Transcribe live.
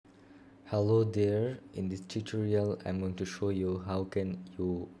Hello there. In this tutorial I'm going to show you how can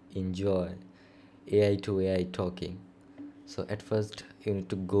you enjoy AI to AI talking. So at first you need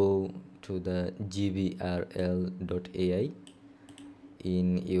to go to the gbrl.ai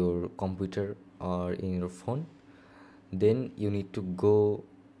in your computer or in your phone. Then you need to go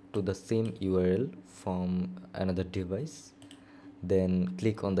to the same URL from another device. Then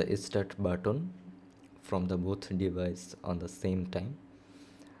click on the start button from the both device on the same time.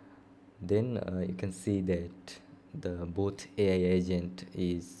 Then you can see that the both AI agent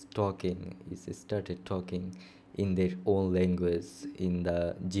is started talking in their own language in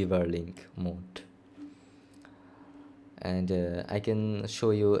the GibberLink mode. And I can show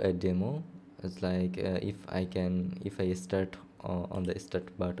you a demo. It's like if I start on the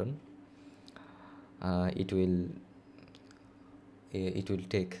start button, it will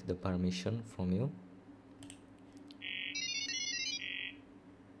take the permission from you,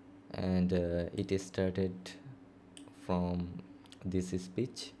 and it is started from this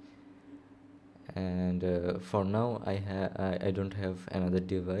speech. And for now I don't have another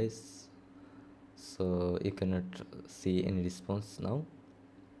device, so you cannot see any response now.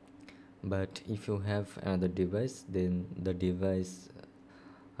 But if you have another device, then the device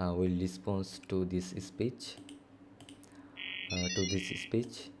will respond to this speech,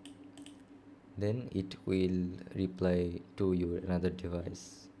 then it will reply to your another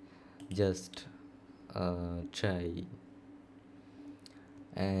device. Just try.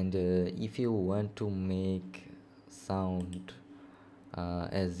 And if you want to make sound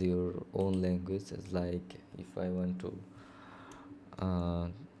as your own language, as like if I want to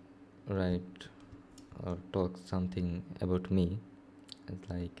write or talk something about me, as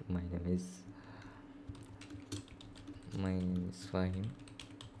like my name is Fahim.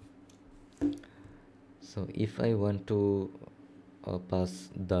 So if I want to pass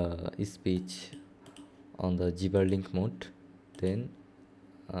the speech on the GibberLink mode, then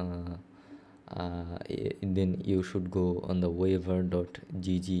then you should go on the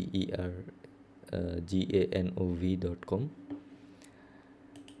waiver.ggerganov.com,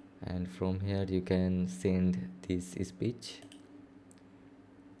 and from here you can send this speech.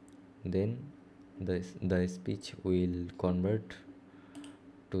 Then the speech will convert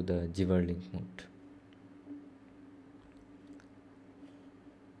to the GibberLink mode,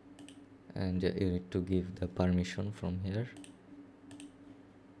 and you need to give the permission from here.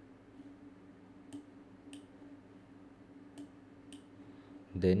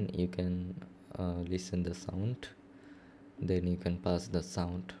 Then you can listen the sound. Then you can pass the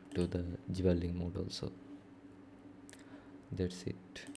sound to the GibberLink mode also. That's it.